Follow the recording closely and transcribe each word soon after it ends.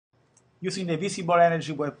Using the Visible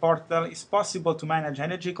Energy web portal, it's possible to manage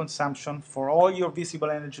energy consumption for all your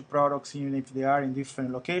visible energy products, even if they are in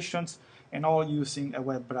different locations, and all using a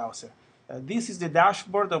web browser. This is the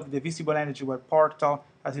dashboard of the Visible Energy web portal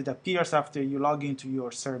as it appears after you log into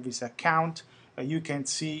your service account. You can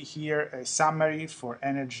see here a summary for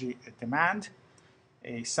energy demand,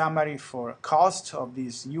 a summary for cost of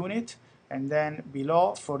this unit, and then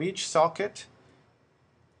below for each socket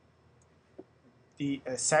the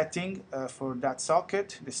setting for that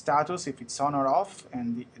socket, the status if it's on or off,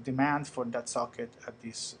 and the demand for that socket at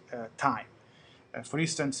this time. For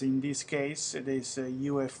instance, in this case, this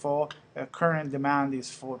UFO current demand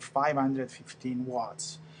is for 515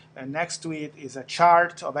 watts. Next to it is a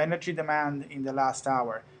chart of energy demand in the last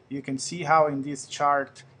hour. You can see how in this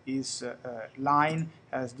chart is line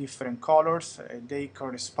has different colors. They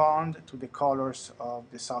correspond to the colors of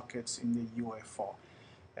the sockets in the UFO.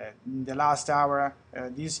 In the last hour,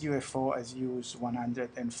 this UFO has used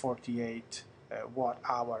 148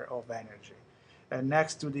 watt-hour of energy.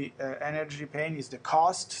 Next to the energy pane is the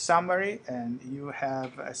cost summary, and you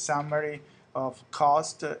have a summary of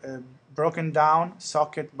cost broken down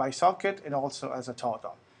socket by socket and also as a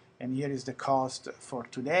total. And here is the cost for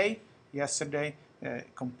today, yesterday,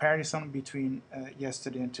 comparison between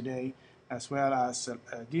yesterday and today, as well as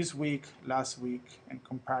this week, last week, and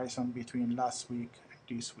comparison between last week and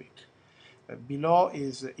this week. Below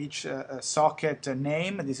is each socket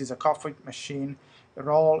name. This is a coffee machine.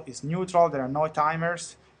 Role is neutral, there are no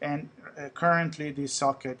timers, and currently this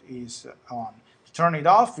socket is on. To turn it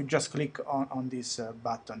off, you just click on this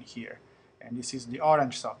button here. And this is the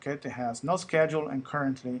orange socket. It has no schedule and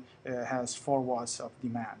currently has 4 watts of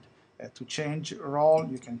demand. To change role,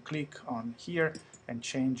 you can click on here and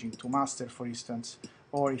change into master, for instance.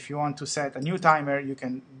 Or if you want to set a new timer, you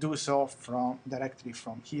can do so directly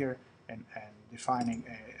from here and defining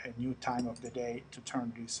a new time of the day to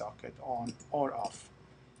turn this socket on or off.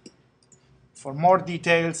 For more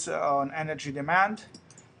details on energy demand,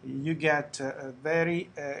 you get very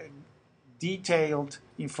detailed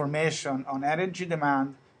information on energy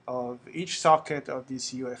demand of each socket of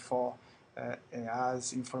this UFO,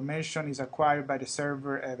 as information is acquired by the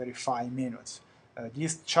server every 5 minutes.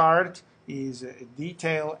 This chart is a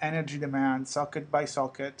detailed energy demand socket by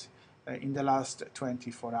socket in the last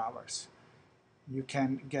 24 hours. You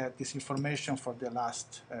can get this information for the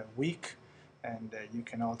last week, and you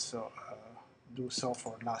can also do so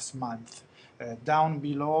for last month. Down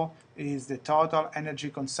below is the total energy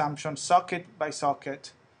consumption socket by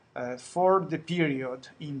socket for the period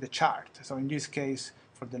in the chart. So in this case,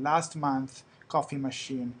 for the last month, coffee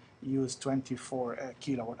machine used 24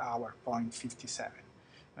 kilowatt hour, 0.57.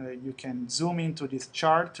 You can zoom into this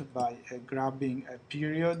chart by grabbing a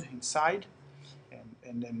period inside,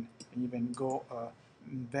 and then even go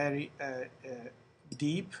very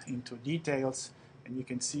deep into details, and you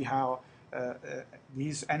can see how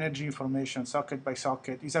this energy information socket by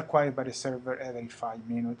socket is acquired by the server every 5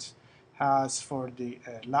 minutes. As for the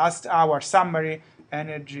last hour summary,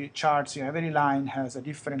 energy charts in every line has a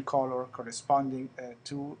different color corresponding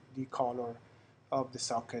to the color of the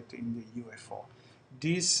socket in the UFO.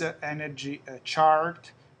 This energy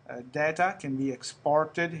chart data can be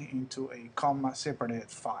exported into a comma-separated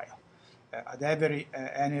file. At every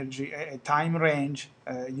energy time range,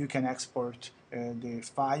 you can export the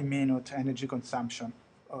 5-minute energy consumption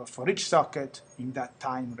for each socket in that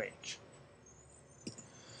time range.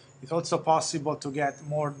 It's also possible to get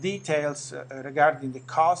more details regarding the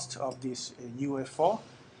cost of this UFO.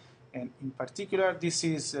 And in particular, this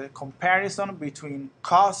is a comparison between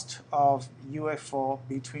cost of UFO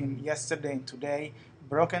between yesterday and today,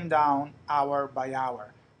 broken down hour by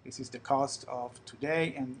hour. This is the cost of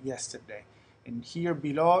today and yesterday. And here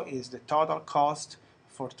below is the total cost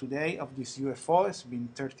for today of this UFO. It's been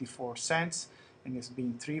 34 cents, and it's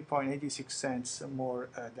been 3.86 cents more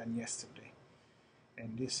than yesterday.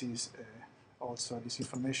 And this is also, this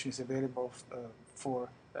information is available for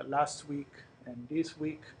last week and this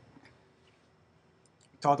week.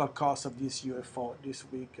 Total cost of this UFO this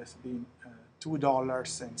week has been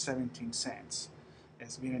 $2.17.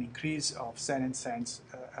 It's been an increase of 7 cents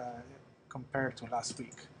compared to last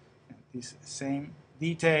week. And this same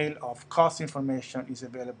detail of cost information is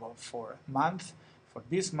available for a month, for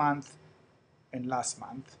this month and last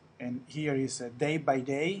month. And here is day by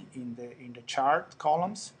day in the chart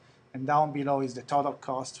columns. And down below is the total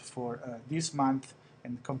cost for this month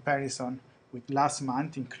and comparison with last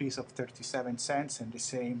month, increase of 37 cents, and the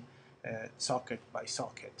same socket by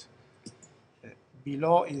socket.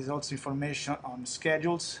 Below is also information on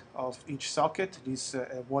schedules of each socket. This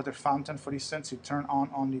water fountain, for instance, you turn on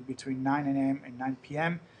only between 9 a.m. and 9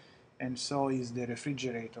 p.m. and so is the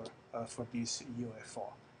refrigerator for this UFO.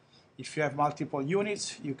 If you have multiple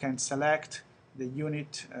units, you can select the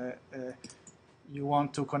unit you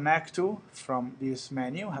want to connect to from this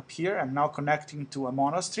menu up here. I'm now connecting to a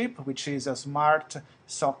Monostrip, which is a smart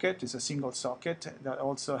socket. It's a single socket that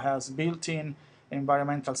also has built-in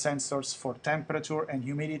environmental sensors for temperature and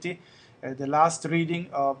humidity. The last reading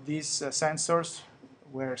of these sensors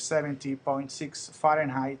were 70.6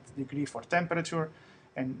 Fahrenheit degree for temperature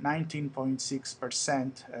and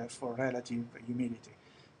 19.6% for relative humidity.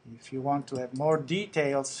 If you want to have more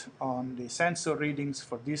details on the sensor readings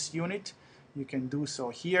for this unit, you can do so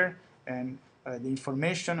here, and the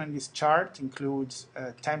information on this chart includes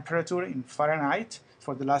temperature in Fahrenheit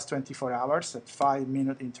for the last 24 hours at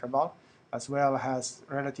 5-minute interval, as well as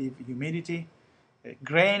relative humidity, a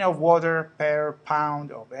grain of water per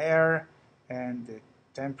pound of air, and the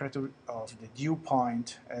temperature of the dew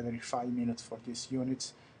point every 5 minutes for these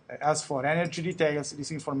units. As for energy details,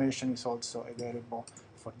 this information is also available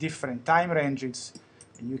for different time ranges.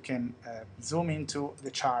 You can zoom into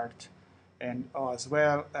the chart and as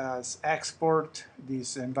well as export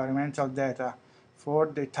this environmental data for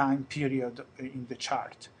the time period in the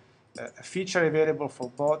chart. A feature available for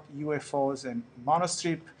both UFOs and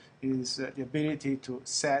Monostrip is the ability to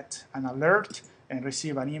set an alert and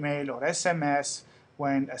receive an email or SMS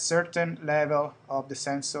when a certain level of the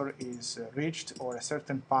sensor is reached or a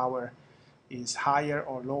certain power is higher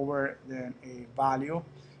or lower than a value.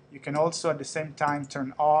 You can also at the same time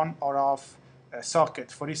turn on or off a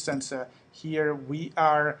socket. For instance, here we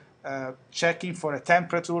are checking for a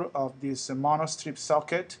temperature of this Monostrip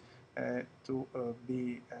socket to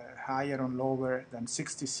be higher or lower than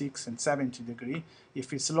 66 and 70 degrees.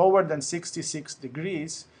 If it's lower than 66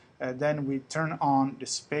 degrees, then we turn on the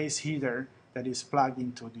space heater that is plugged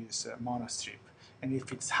into this Monostrip. And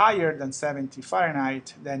if it's higher than 70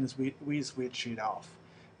 Fahrenheit, then we switch it off.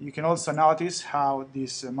 You can also notice how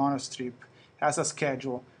this Monostrip has a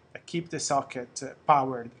schedule that keeps the socket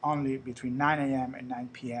powered only between 9 a.m. and 9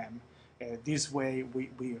 p.m. This way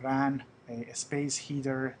we run a space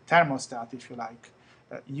heater thermostat, if you like,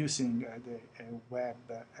 using the web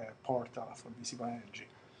portal for visible energy.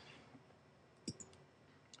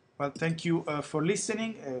 Well, thank you for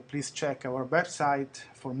listening. Please check our website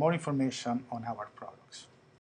for more information on our product.